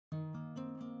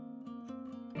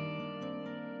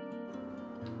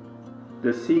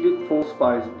The seated full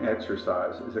spine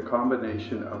exercise is a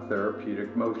combination of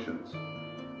therapeutic motions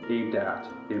aimed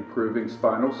at improving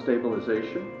spinal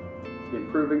stabilization,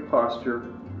 improving posture,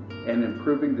 and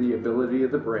improving the ability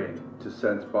of the brain to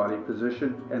sense body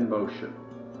position and motion.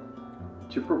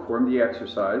 To perform the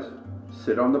exercise,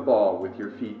 sit on the ball with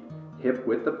your feet hip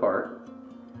width apart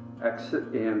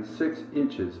and 6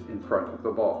 inches in front of the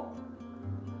ball.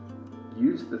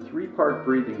 Use the 3-part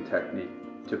breathing technique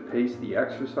to pace the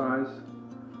exercise,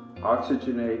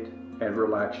 oxygenate, and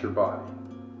relax your body.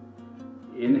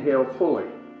 Inhale fully,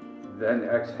 then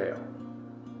exhale.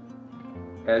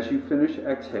 As you finish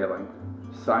exhaling,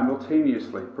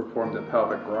 simultaneously perform the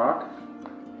pelvic rock,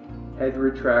 head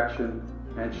retraction,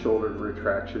 and shoulder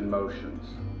retraction motions.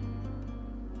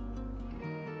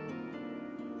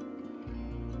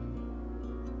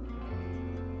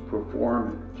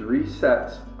 Perform 3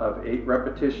 sets of 8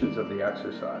 repetitions of the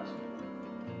exercise.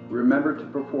 Remember to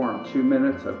perform 2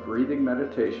 minutes of breathing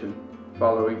meditation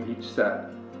following each set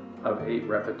of 8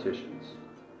 repetitions.